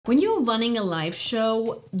When you're running a live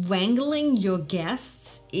show, wrangling your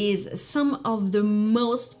guests is some of the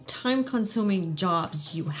most time-consuming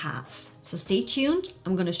jobs you have. So stay tuned.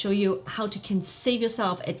 I'm going to show you how to save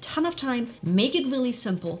yourself a ton of time, make it really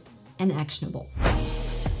simple and actionable.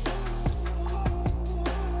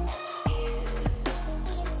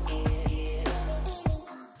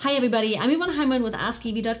 Hi everybody, I'm Yvonne Heimann with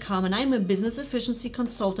AskEV.com and I'm a business efficiency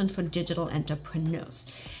consultant for digital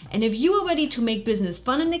entrepreneurs. And if you are ready to make business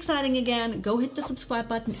fun and exciting again, go hit the subscribe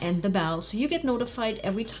button and the bell so you get notified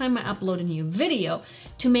every time I upload a new video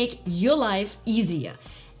to make your life easier.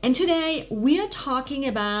 And today we are talking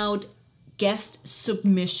about guest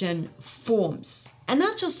submission forms. And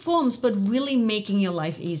not just forms, but really making your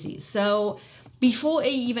life easy. So before I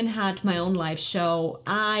even had my own live show,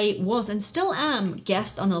 I was and still am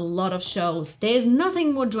guest on a lot of shows. There's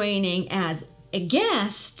nothing more draining as a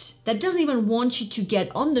guest that doesn't even want you to get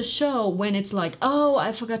on the show when it's like, oh,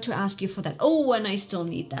 I forgot to ask you for that. Oh, and I still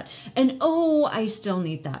need that. And oh, I still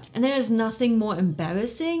need that. And there is nothing more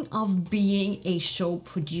embarrassing of being a show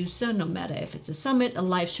producer, no matter if it's a summit, a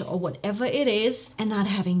live show, or whatever it is, and not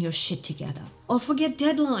having your shit together. Or forget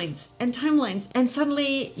deadlines and timelines. And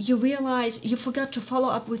suddenly you realize you forgot to follow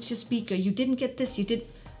up with your speaker. You didn't get this, you did.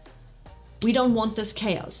 We don't want this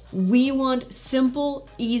chaos. We want simple,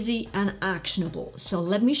 easy, and actionable. So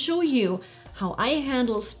let me show you how I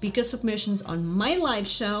handle speaker submissions on my live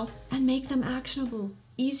show and make them actionable,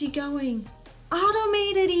 easygoing,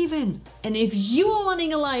 automated even. And if you are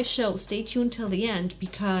running a live show, stay tuned till the end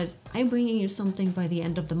because I'm bringing you something by the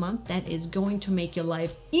end of the month that is going to make your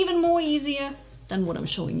life even more easier than what I'm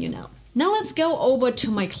showing you now. Now let's go over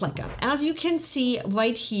to my ClickUp. As you can see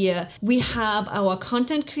right here, we have our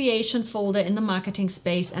content creation folder in the marketing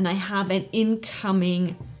space and I have an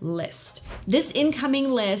incoming list. This incoming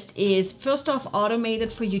list is first off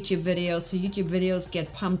automated for YouTube videos. So YouTube videos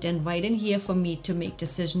get pumped in right in here for me to make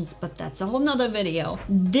decisions, but that's a whole nother video.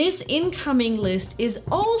 This incoming list is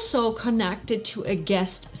also connected to a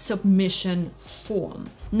guest submission form.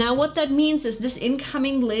 Now what that means is this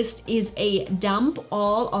incoming list is a dump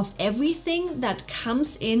all of everything that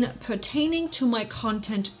comes in pertaining to my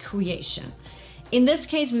content creation. In this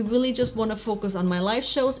case, we really just want to focus on my live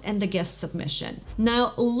shows and the guest submission.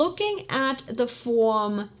 Now, looking at the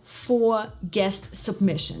form for guest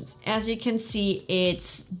submissions, as you can see,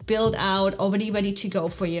 it's built out, already ready to go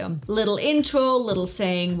for you. Little intro, little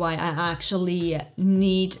saying why I actually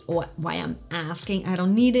need, or why I'm asking, I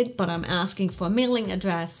don't need it, but I'm asking for a mailing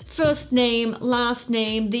address. First name, last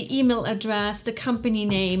name, the email address, the company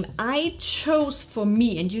name. I chose for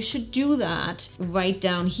me, and you should do that right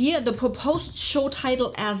down here, the proposed show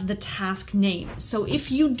title as the task name. So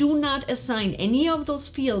if you do not assign any of those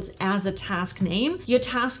fields as a task name, your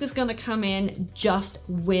task is going to come in just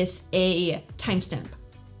with a timestamp.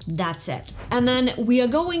 That's it. And then we are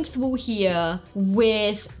going through here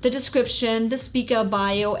with the description, the speaker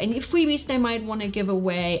bio, any freebies they might want to give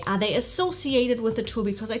away. Are they associated with the tool?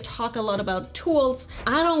 Because I talk a lot about tools.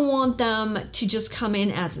 I don't want them to just come in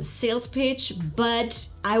as a sales pitch, but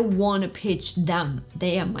I want to pitch them.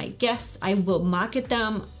 They are my guests. I will market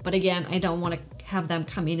them. But again, I don't want to have them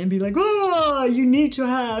come in and be like, oh, you need to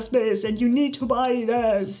have this and you need to buy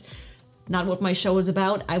this. Not what my show is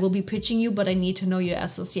about. I will be pitching you, but I need to know your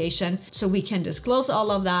association so we can disclose all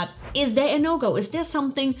of that. Is there a no-go? Is there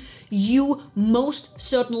something you most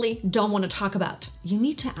certainly don't want to talk about? You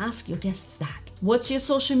need to ask your guests that. What's your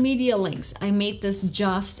social media links? I made this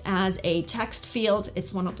just as a text field.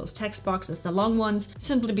 It's one of those text boxes, the long ones,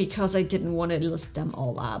 simply because I didn't want to list them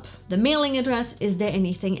all up. The mailing address, is there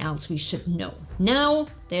anything else we should know? Now,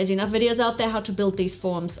 there's enough videos out there how to build these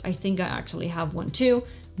forms. I think I actually have one too.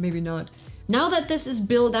 Maybe not. Now that this is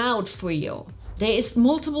built out for you, there is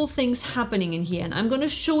multiple things happening in here and I'm going to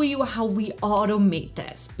show you how we automate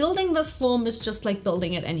this. Building this form is just like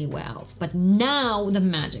building it anywhere else, but now the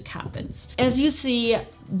magic happens. As you see,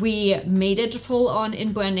 we made it full on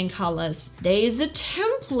in branding colors. There is a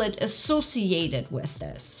template associated with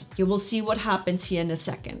this. You will see what happens here in a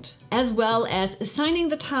second, as well as assigning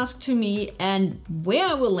the task to me and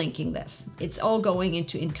where we're linking this. It's all going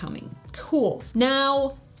into incoming. Cool.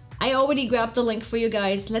 Now, I already grabbed the link for you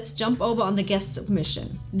guys. Let's jump over on the guest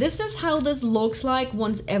submission. This is how this looks like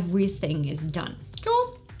once everything is done.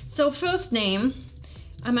 Cool. So first name,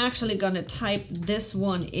 I'm actually gonna type this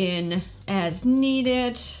one in as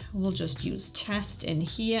needed. We'll just use test in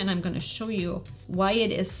here and I'm gonna show you why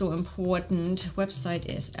it is so important.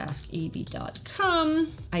 Website is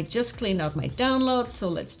askev.com. I just cleaned out my downloads, so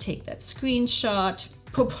let's take that screenshot.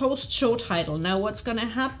 Proposed show title. Now what's gonna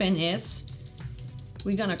happen is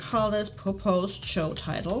we're gonna call this proposed show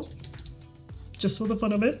title. just for the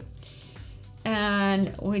fun of it.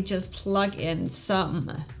 And we just plug in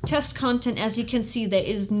some test content. As you can see, there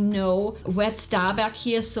is no red star back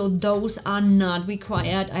here, so those are not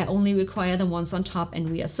required. I only require the ones on top,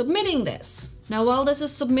 and we are submitting this. Now, while this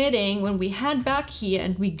is submitting, when we head back here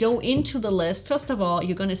and we go into the list, first of all,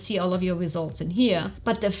 you're going to see all of your results in here.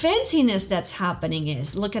 But the fanciness that's happening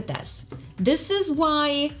is, look at this. This is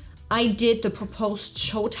why I did the proposed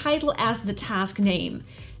show title as the task name.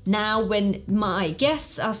 Now, when my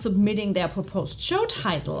guests are submitting their proposed show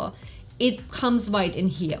title, it comes right in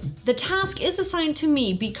here. The task is assigned to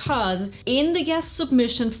me because in the guest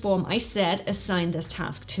submission form, I said, assign this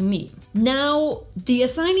task to me. Now, the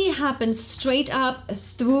assignee happens straight up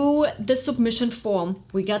through the submission form.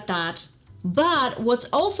 We got that. But what's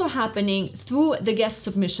also happening through the guest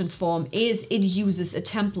submission form is it uses a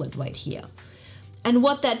template right here. And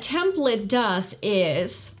what that template does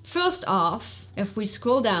is, first off, if we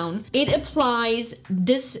scroll down, it applies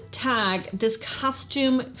this tag, this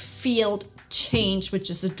custom field change, which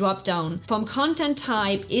is a drop down. From content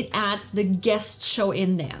type, it adds the guest show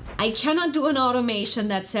in there. I cannot do an automation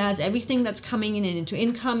that says everything that's coming in and into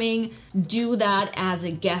incoming, do that as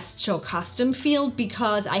a guest show custom field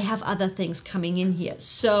because I have other things coming in here.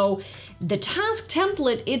 So the task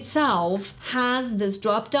template itself has this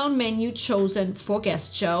drop down menu chosen for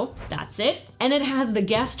guest show. That's it. And it has the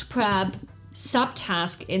guest prep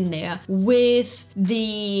subtask in there with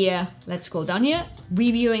the, let's scroll down here,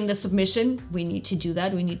 reviewing the submission. We need to do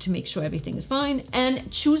that. We need to make sure everything is fine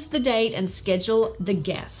and choose the date and schedule the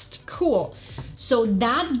guest. Cool. So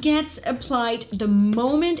that gets applied the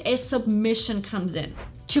moment a submission comes in.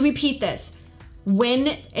 To repeat this,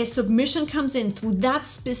 when a submission comes in through that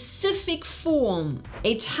specific form,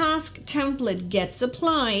 a task template gets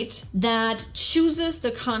applied that chooses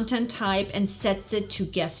the content type and sets it to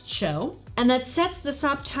guest show. And that sets the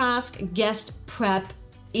subtask guest prep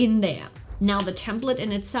in there. Now the template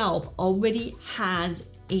in itself already has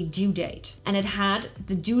a due date, and it had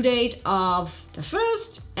the due date of the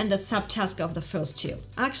first and the subtask of the first two.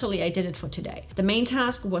 Actually, I did it for today. The main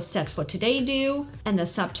task was set for today due, and the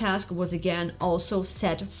subtask was again also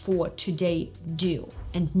set for today due.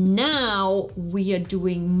 And now we are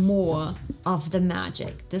doing more of the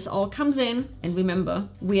magic. This all comes in, and remember,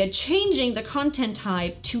 we are changing the content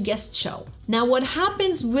type to guest show. Now, what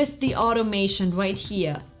happens with the automation right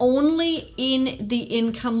here, only in the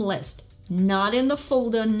income list, not in the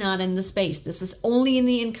folder, not in the space. This is only in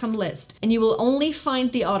the income list. And you will only find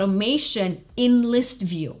the automation in list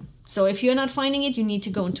view. So if you're not finding it, you need to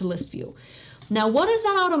go into list view. Now, what is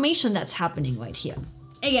that automation that's happening right here?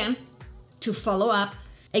 Again, to follow up,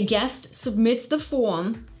 a guest submits the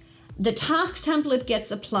form, the task template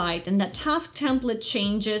gets applied, and that task template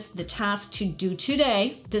changes the task to do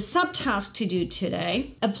today, the subtask to do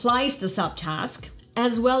today, applies the subtask,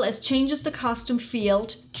 as well as changes the custom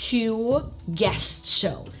field to guest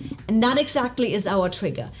show. And that exactly is our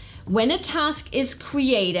trigger. When a task is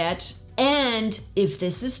created, and if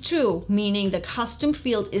this is true, meaning the custom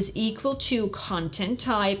field is equal to content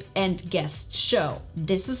type and guest show,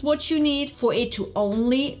 this is what you need for it to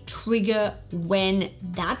only trigger when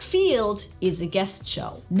that field is a guest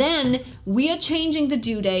show. Then we are changing the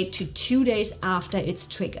due date to 2 days after it's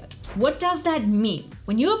triggered. What does that mean?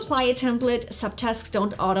 When you apply a template, subtasks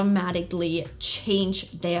don't automatically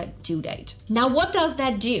change their due date. Now, what does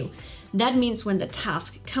that do? That means when the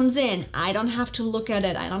task comes in, I don't have to look at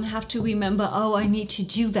it. I don't have to remember, oh, I need to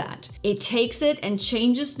do that. It takes it and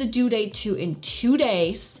changes the due date to in 2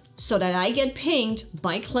 days so that I get pinged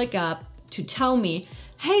by ClickUp to tell me,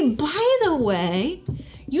 hey, by the way,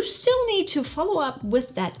 you still need to follow up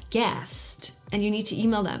with that guest and you need to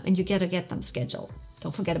email them and you gotta get them scheduled.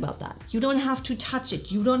 Don't forget about that. You don't have to touch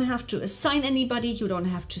it. You don't have to assign anybody. You don't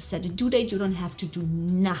have to set a due date. You don't have to do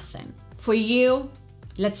nothing. For you,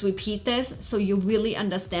 let's repeat this so you really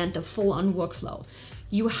understand the full-on workflow.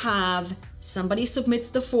 You have somebody submits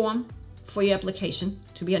the form for your application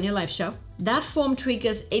to be on your live show. That form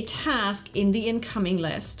triggers a task in the incoming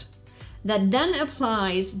list that then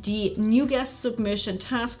applies the new guest submission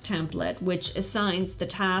task template, which assigns the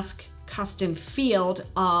task custom field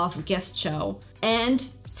of guest show and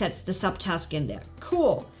sets the subtask in there.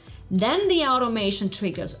 Cool. Then the automation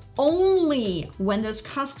triggers only when this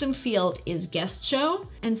custom field is guest show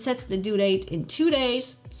and sets the due date in 2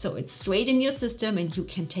 days. So it's straight in your system and you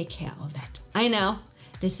can take care of that. I know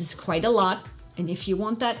this is quite a lot. And if you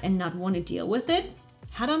want that and not want to deal with it,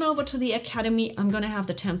 head on over to the Academy. I'm going to have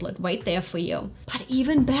the template right there for you. But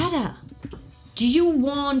even better, do you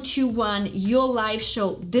want to run your live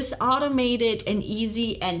show this automated and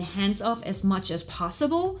easy and hands-off as much as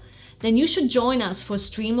possible? then you should join us for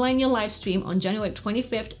Streamline Your Live Stream on January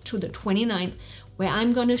 25th to the 29th, where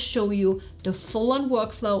I'm going to show you the full-on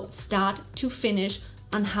workflow, start to finish,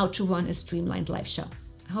 on how to run a streamlined live show.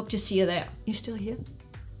 I hope to see you there. You still here?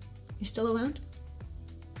 You still around?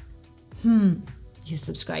 You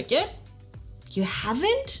subscribed yet? You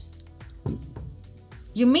haven't?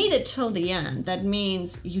 You made it till the end. That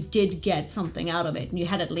means you did get something out of it and you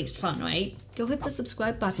had at least fun, right? Go hit the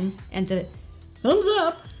subscribe button and the thumbs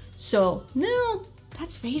up. So, no,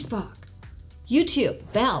 that's Facebook. YouTube,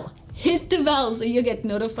 bell. Hit the bell so you get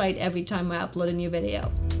notified every time I upload a new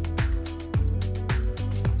video.